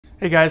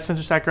Hey guys,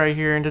 Spencer Sakurai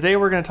here, and today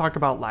we're going to talk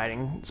about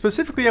lighting.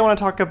 Specifically, I want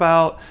to talk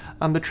about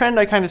the trend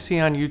I kind of see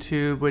on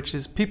YouTube, which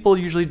is people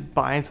usually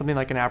buying something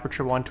like an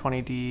Aputure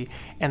 120D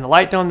and the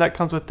light dome that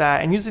comes with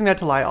that and using that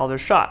to light all their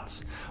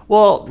shots.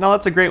 Well, now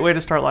that's a great way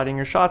to start lighting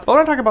your shots, but I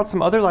want to talk about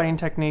some other lighting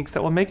techniques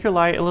that will make your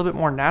light a little bit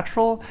more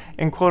natural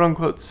and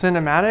quote-unquote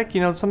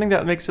cinematic, something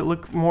that makes it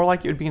look more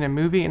like it would be in a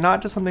movie and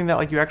not just something that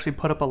like you actually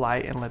put up a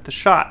light and lit the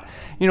shot.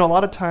 A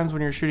lot of times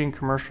when you're shooting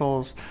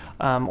commercials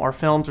or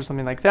films or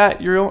something like that,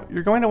 you're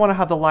going to want to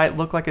have the light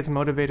look like it's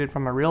motivated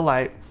from a real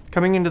light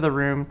coming into the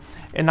room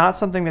and not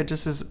something that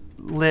just is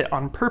lit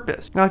on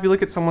purpose. Now, if you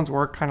look at someone's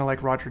work, kind of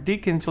like Roger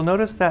Deakins, you'll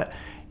notice that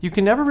you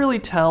can never really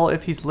tell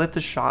if he's lit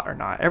the shot or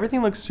not.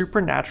 Everything looks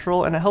super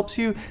natural and it helps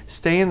you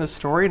stay in the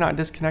story, not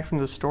disconnect from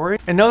the story,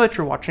 and know that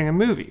you're watching a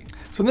movie.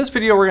 So in this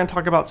video, we're going to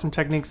talk about some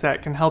techniques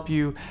that can help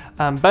you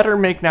better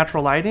make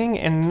natural lighting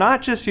and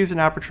not just use an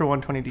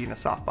Aputure 120D in a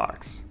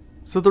softbox.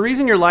 So the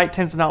reason your light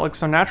tends to not look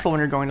so natural when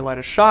you're going to light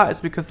a shot is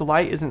because the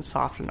light isn't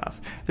soft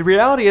enough. The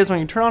reality is when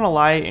you turn on a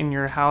light in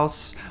your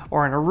house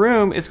or in a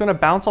room, it's going to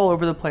bounce all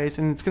over the place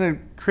and it's going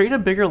to create a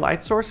bigger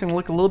light source and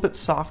look a little bit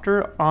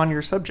softer on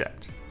your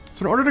subject.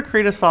 So in order to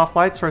create a soft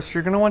light source,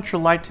 you're going to want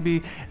your light to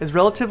be as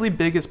relatively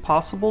big as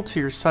possible to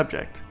your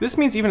subject. This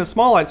means even a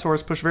small light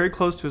source pushed very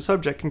close to a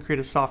subject can create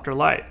a softer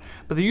light.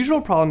 But the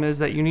usual problem is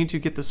that you need to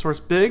get the source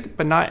big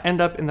but not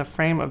end up in the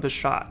frame of the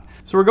shot.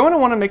 So we're going to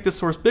want to make the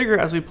source bigger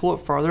as we pull it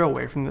farther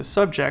away from the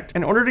subject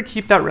in order to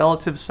keep that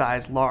relative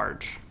size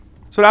large.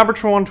 So an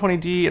Aputure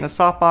 120D in a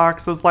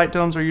softbox, those light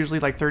domes are usually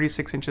like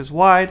 36 inches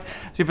wide.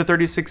 So you have a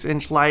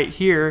 36-inch light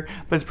here,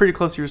 but it's pretty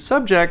close to your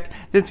subject,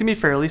 then it's going to be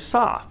fairly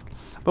soft.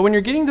 But when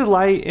you're getting to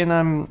light in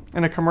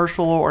a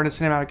commercial or in a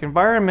cinematic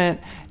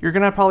environment, you're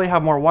going to probably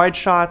have more wide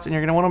shots and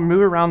you're going to want to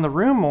move around the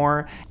room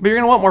more, but you're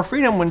going to want more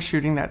freedom when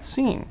shooting that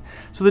scene.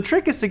 So the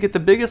trick is to get the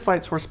biggest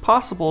light source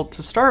possible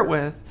to start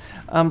with,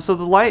 so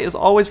the light is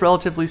always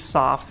relatively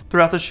soft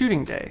throughout the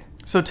shooting day.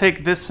 So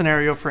take this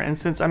scenario for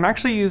instance. I'm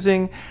actually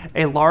using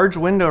a large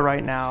window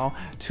right now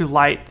to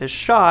light this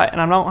shot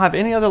and I don't have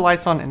any other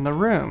lights on in the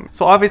room.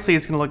 So obviously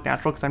it's going to look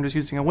natural because I'm just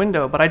using a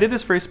window, but I did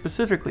this very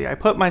specifically. I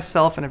put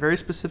myself in a very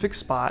specific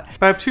spot,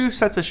 but I have two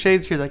sets of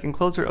shades here that I can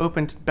close or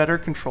open to better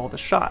control the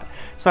shot.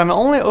 So I'm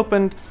only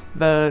opened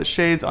the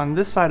shades on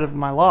this side of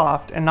my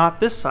loft and not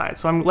this side.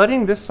 So I'm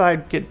letting this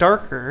side get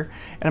darker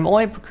and I'm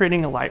only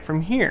creating a light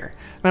from here.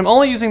 And I'm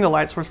only using the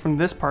light source from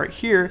this part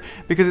here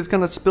because it's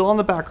going to spill on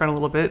the background a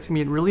little bit. It's going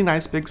to be a really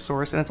nice big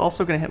source and it's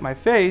also going to hit my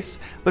face,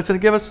 but it's going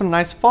to give us some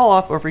nice fall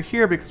off over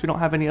here because we don't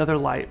have any other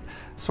light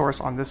source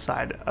on this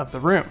side of the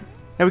room.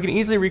 Now we can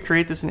easily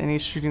recreate this in any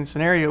shooting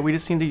scenario, we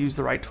just need to use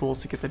the right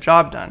tools to get the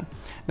job done.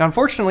 Now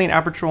unfortunately an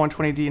Aputure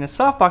 120D in a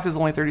softbox is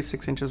only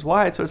 36 inches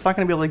wide, so it's not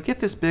going to be able to get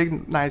this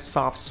big, nice,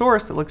 soft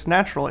source that looks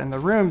natural in the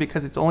room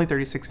because it's only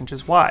 36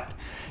 inches wide.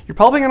 You're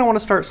probably going to want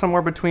to start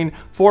somewhere between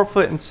 4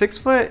 foot and 6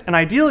 foot, and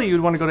ideally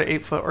you'd want to go to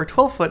 8 foot or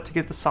 12 foot to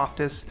get the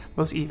softest,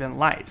 most even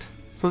light.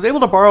 So I was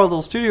able to borrow a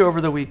little studio over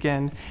the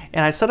weekend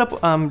and I set up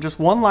just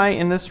one light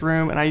in this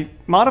room and I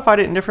modified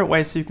it in different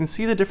ways so you can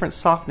see the different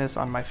softness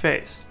on my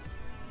face.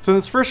 So in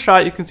this first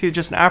shot, you can see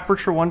just an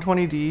Aputure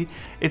 120D.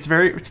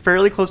 It's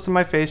fairly close to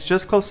my face,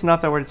 just close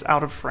enough that it's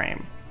out of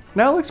frame.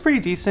 Now it looks pretty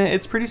decent.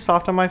 It's pretty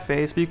soft on my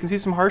face, but you can see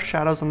some harsh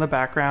shadows on the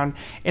background,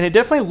 and it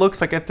definitely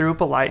looks like I threw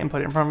up a light and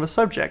put it in front of a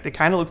subject. It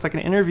kind of looks like an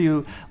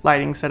interview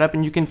lighting setup,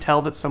 and you can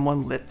tell that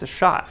someone lit the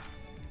shot.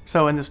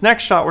 So in this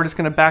next shot, we're just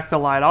going to back the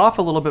light off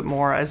a little bit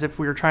more as if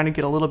we were trying to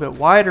get a little bit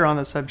wider on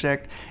the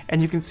subject.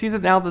 And you can see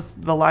that now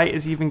the light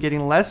is even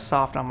getting less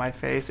soft on my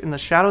face and the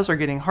shadows are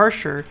getting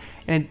harsher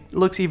and it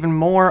looks even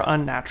more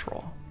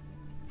unnatural.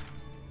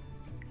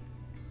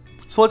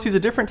 So let's use a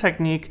different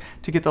technique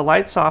to get the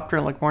light softer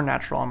and look more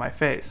natural on my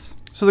face.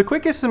 So the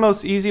quickest and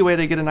most easy way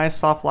to get a nice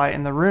soft light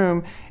in the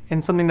room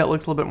and something that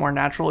looks a little bit more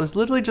natural is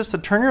literally just to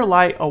turn your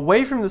light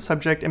away from the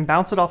subject and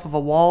bounce it off of a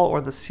wall or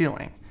the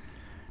ceiling.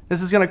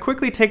 This is going to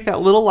quickly take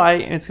that little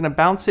light and it's going to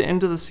bounce it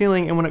into the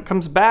ceiling, and when it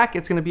comes back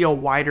it's going to be a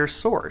wider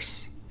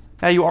source.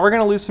 Now you are going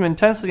to lose some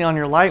intensity on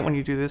your light when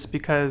you do this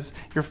because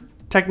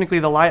technically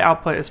the light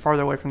output is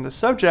farther away from the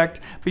subject,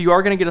 but you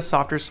are going to get a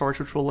softer source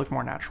which will look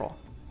more natural.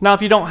 Now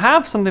if you don't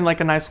have something like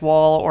a nice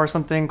wall or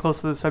something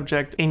close to the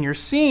subject in your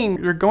scene,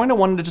 you're going to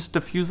want to just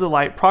diffuse the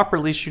light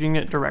properly, shooting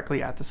it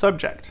directly at the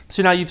subject.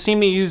 So now you've seen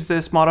me use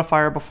this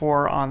modifier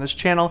before on this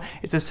channel.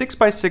 It's a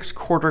 6x6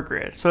 quarter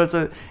grid. So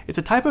it's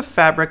a type of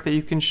fabric that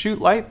you can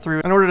shoot light through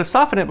in order to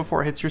soften it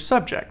before it hits your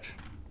subject.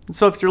 And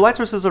so if your light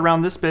source is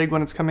around this big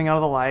when it's coming out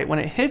of the light, when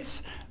it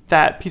hits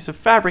that piece of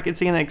fabric,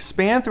 it's going to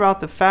expand throughout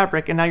the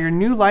fabric, and now your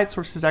new light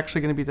source is actually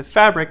going to be the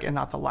fabric and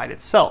not the light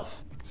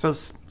itself. So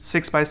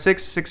 6x6,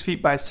 6 feet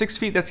by 6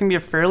 feet, that's going to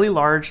be a fairly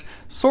large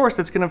source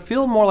that's going to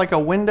feel more like a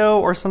window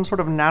or some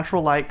sort of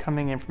natural light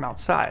coming in from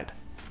outside.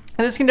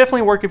 And this can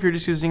definitely work if you're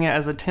just using it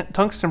as a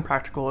tungsten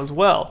practical as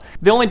well.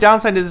 The only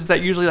downside is that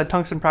usually a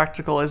tungsten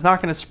practical is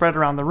not going to spread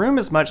around the room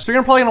as much, so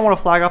you're probably going to want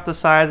to flag off the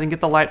sides and get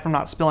the light from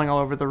not spilling all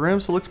over the room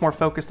so it looks more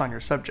focused on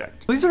your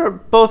subject. These are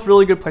both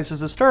really good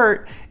places to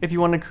start if you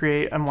want to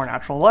create a more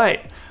natural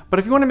light. But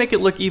if you want to make it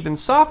look even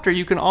softer,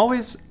 you can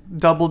always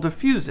double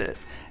diffuse it.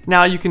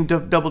 Now you can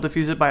double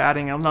diffuse it by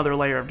adding another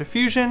layer of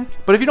diffusion,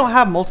 but if you don't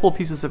have multiple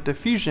pieces of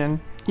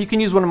diffusion, you can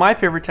use one of my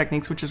favorite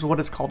techniques, which is what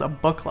is called a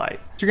book light.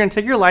 So you're going to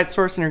take your light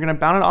source and you're going to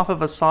bound it off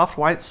of a soft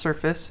white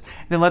surface,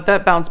 and then let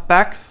that bounce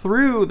back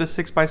through the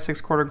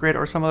 6x6 quarter grid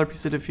or some other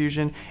piece of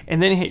diffusion,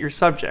 and then hit your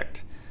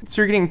subject.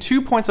 So you're getting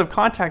 2 points of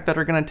contact that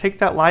are going to take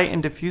that light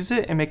and diffuse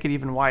it and make it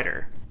even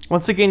wider.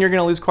 Once again, you're going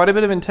to lose quite a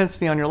bit of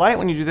intensity on your light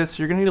when you do this, so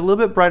you're going to need a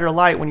little bit brighter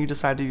light when you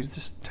decide to use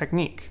this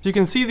technique. So you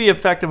can see the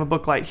effect of a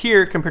book light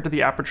here compared to the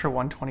Aputure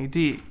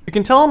 120D. You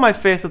can tell on my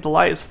face that the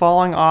light is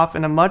falling off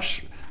in a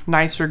much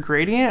nicer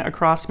gradient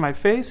across my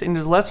face, and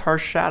there's less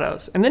harsh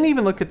shadows. And then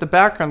even look at the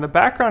background. The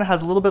background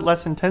has a little bit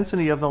less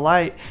intensity of the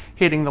light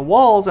hitting the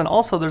walls, and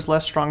also there's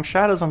less strong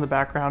shadows on the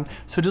background,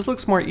 so it just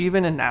looks more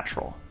even and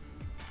natural.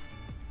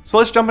 So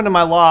let's jump into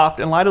my loft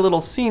and light a little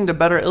scene to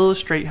better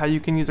illustrate how you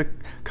can use a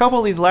couple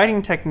of these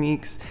lighting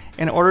techniques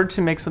in order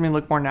to make something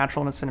look more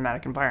natural in a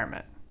cinematic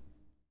environment.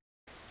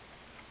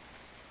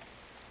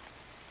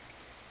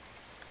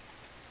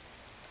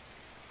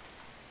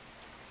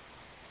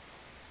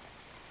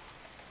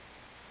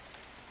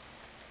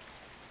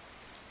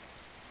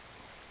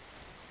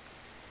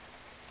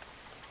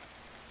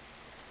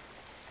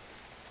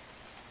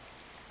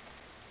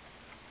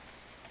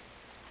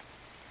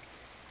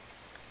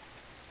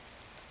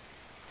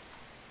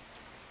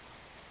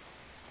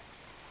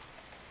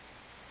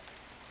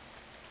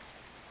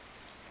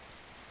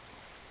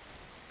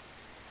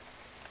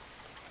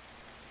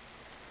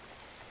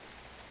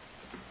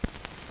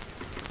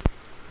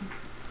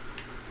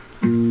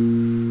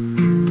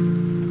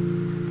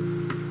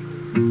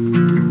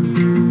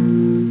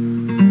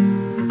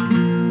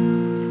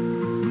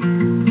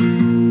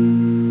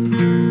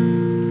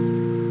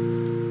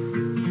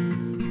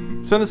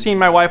 So in the scene,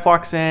 my wife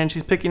walks in,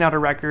 she's picking out a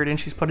record, and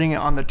she's putting it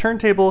on the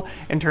turntable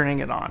and turning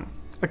it on.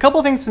 A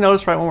couple things to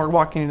notice right when we're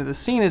walking into the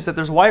scene is that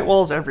there's white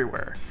walls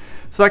everywhere.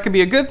 So that could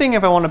be a good thing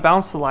if I want to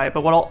bounce the light,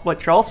 but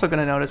what you're also going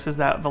to notice is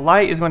that the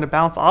light is going to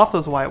bounce off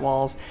those white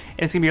walls,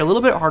 and it's going to be a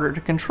little bit harder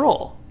to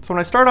control. So when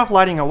I start off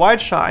lighting a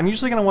wide shot, I'm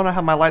usually going to want to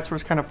have my light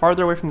source kind of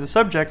farther away from the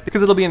subject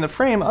because it'll be in the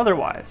frame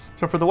otherwise.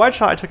 So for the wide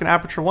shot, I took an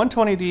Aputure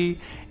 120D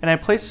and I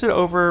placed it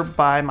over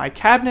by my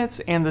cabinets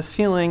and the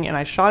ceiling, and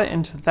I shot it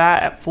into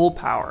that at full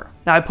power.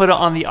 Now I put it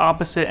on the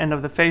opposite end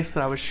of the face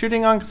that I was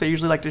shooting on because I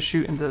usually like to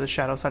shoot into the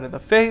shadow side of the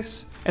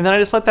face. And then I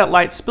just let that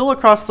light spill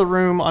across the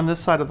room on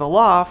this side of the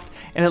loft,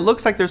 and it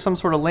looks like there's some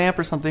sort of lamp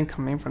or something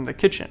coming from the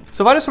kitchen.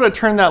 So if I just would have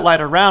turned that light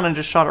around and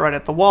just shot it right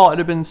at the wall, it'd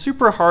have been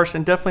super harsh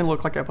and definitely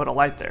looked like I put a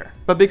light there.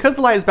 But because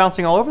the light is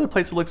bouncing all over the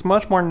place, it looks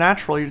much more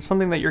natural. It's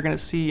something that you're going to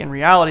see in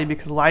reality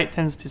because light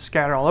tends to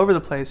scatter all over the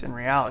place in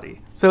reality.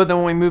 So then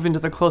when we move into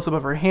the close-up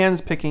of her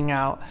hands picking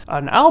out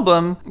an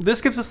album,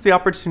 this gives us the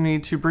opportunity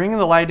to bring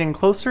the light in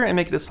closer and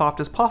make it as soft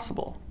as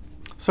possible.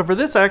 So for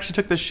this, I actually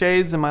took the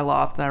shades in my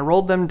loft and I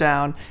rolled them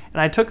down, and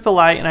I took the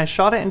light and I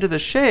shot it into the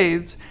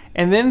shades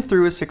and then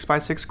through a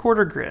 6x6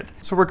 quarter grid.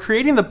 So we're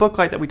creating the book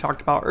light that we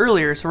talked about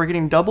earlier, so we're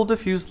getting double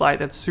diffused light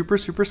that's super,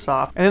 super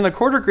soft, and then the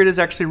quarter grid is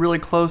actually really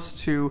close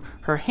to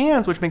her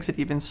hands, which makes it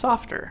even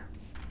softer.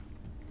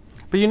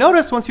 But you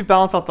notice once you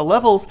balance out the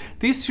levels,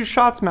 these two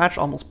shots match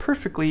almost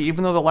perfectly,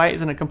 even though the light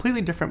is in a completely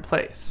different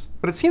place.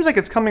 But it seems like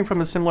it's coming from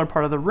a similar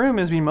part of the room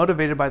and is being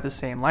motivated by the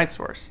same light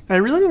source. And I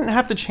really didn't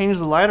have to change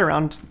the light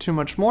around too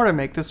much more to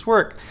make this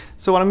work.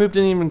 So when I moved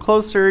in even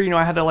closer,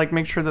 I had to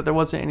make sure that there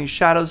wasn't any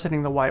shadows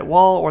hitting the white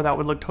wall, or that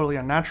would look totally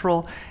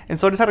unnatural. And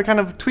so I just had to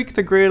kind of tweak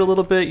the grid a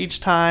little bit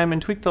each time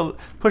and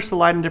push the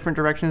light in different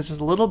directions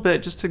just a little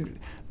bit, just to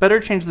better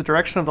change the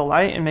direction of the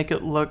light and make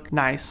it look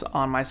nice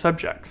on my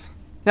subjects.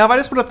 Now, if I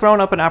just would have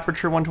thrown up an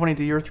Aputure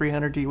 120D or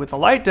 300D with a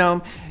light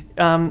dome,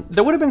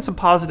 there would have been some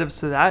positives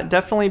to that.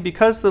 Definitely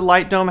because the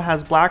light dome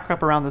has black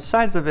wrap around the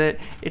sides of it,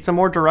 it's a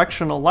more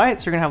directional light,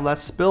 so you're gonna have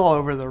less spill all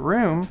over the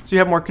room, so you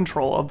have more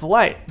control of the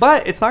light.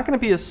 But it's not gonna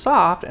be as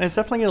soft, and it's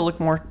definitely gonna look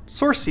more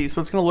sourcey,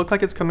 so it's gonna look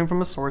like it's coming from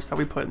a source that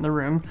we put in the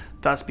room,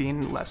 thus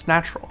being less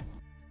natural.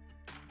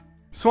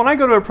 So when I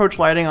go to approach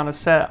lighting on a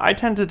set, I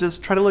tend to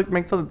just try to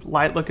make the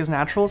light look as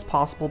natural as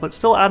possible, but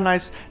still add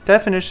nice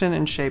definition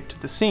and shape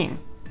to the scene.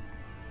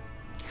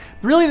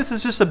 Really, this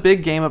is just a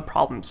big game of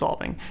problem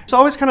solving. It's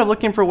always kind of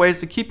looking for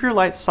ways to keep your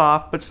light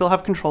soft, but still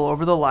have control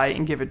over the light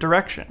and give it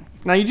direction.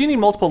 Now, you do need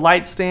multiple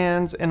light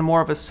stands and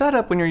more of a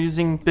setup when you're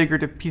using bigger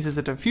pieces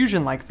of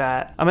diffusion like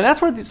that. I mean,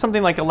 that's where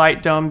something like a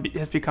light dome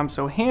has become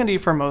so handy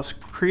for most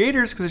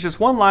creators, because it's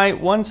just one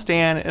light, one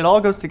stand, it all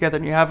goes together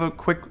and you have a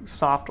quick,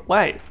 soft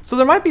light. So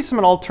there might be some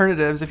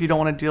alternatives if you don't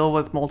want to deal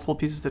with multiple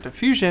pieces of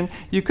diffusion.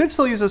 You could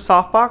still use a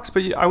softbox,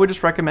 but I would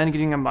just recommend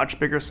getting a much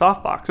bigger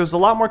softbox. There's a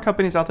lot more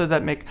companies out there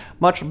that make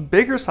much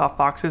bigger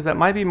softboxes that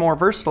might be more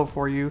versatile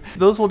for you.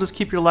 Those will just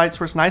keep your light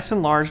source nice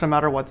and large no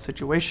matter what the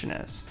situation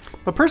is.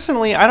 But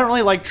personally, I don't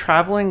really like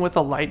traveling with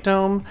a light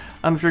dome.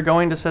 If you're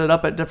going to set it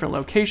up at different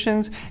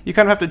locations, you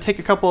kind of have to take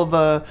a couple of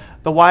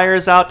the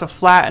wires out to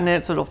flatten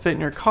it so it'll fit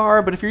in your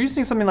car. But if you're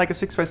using something like a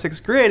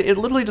 6x6 grid, it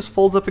literally just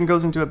folds up and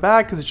goes into a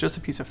bag because it's just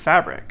a piece of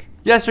fabric.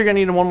 Yes, you're gonna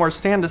need one more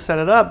stand to set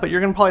it up, but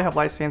you're gonna probably have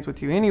light stands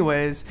with you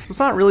anyways, so it's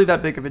not really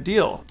that big of a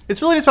deal.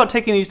 It's really just about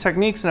taking these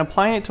techniques and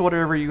applying it to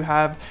whatever you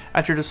have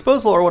at your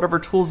disposal or whatever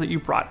tools that you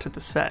brought to the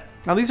set.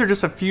 Now these are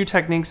just a few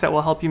techniques that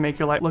will help you make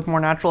your light look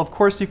more natural. Of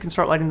course, you can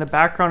start lighting the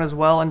background as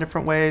well in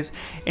different ways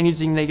and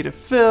using negative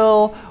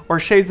fill or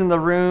shades in the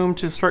room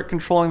to start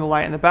controlling the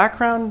light in the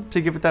background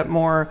to give it that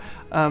more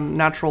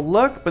natural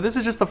look. But this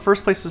is just the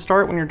first place to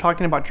start when you're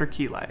talking about your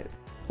key light.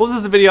 Well, this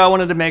is a video I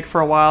wanted to make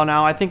for a while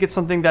now. I think it's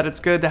something that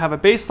it's good to have a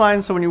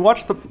baseline, so when you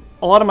watch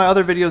a lot of my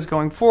other videos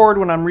going forward,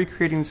 when I'm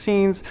recreating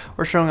scenes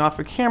or showing off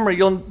a camera,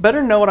 you'll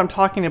better know what I'm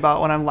talking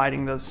about when I'm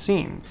lighting those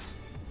scenes.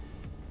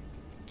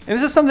 And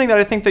this is something that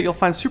I think that you'll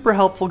find super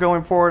helpful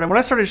going forward. And when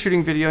I started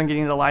shooting video and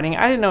getting into lighting,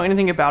 I didn't know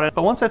anything about it.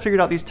 But once I figured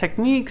out these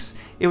techniques,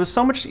 it was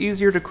so much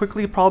easier to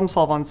quickly problem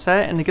solve on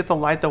set and to get the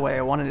light the way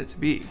I wanted it to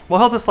be. Well,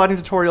 I hope this lighting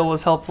tutorial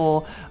was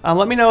helpful.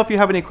 Let me know if you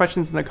have any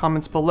questions in the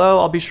comments below.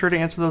 I'll be sure to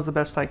answer those the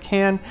best I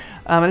can.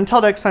 And until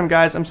next time,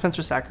 guys, I'm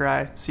Spencer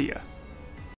Sakurai. See ya.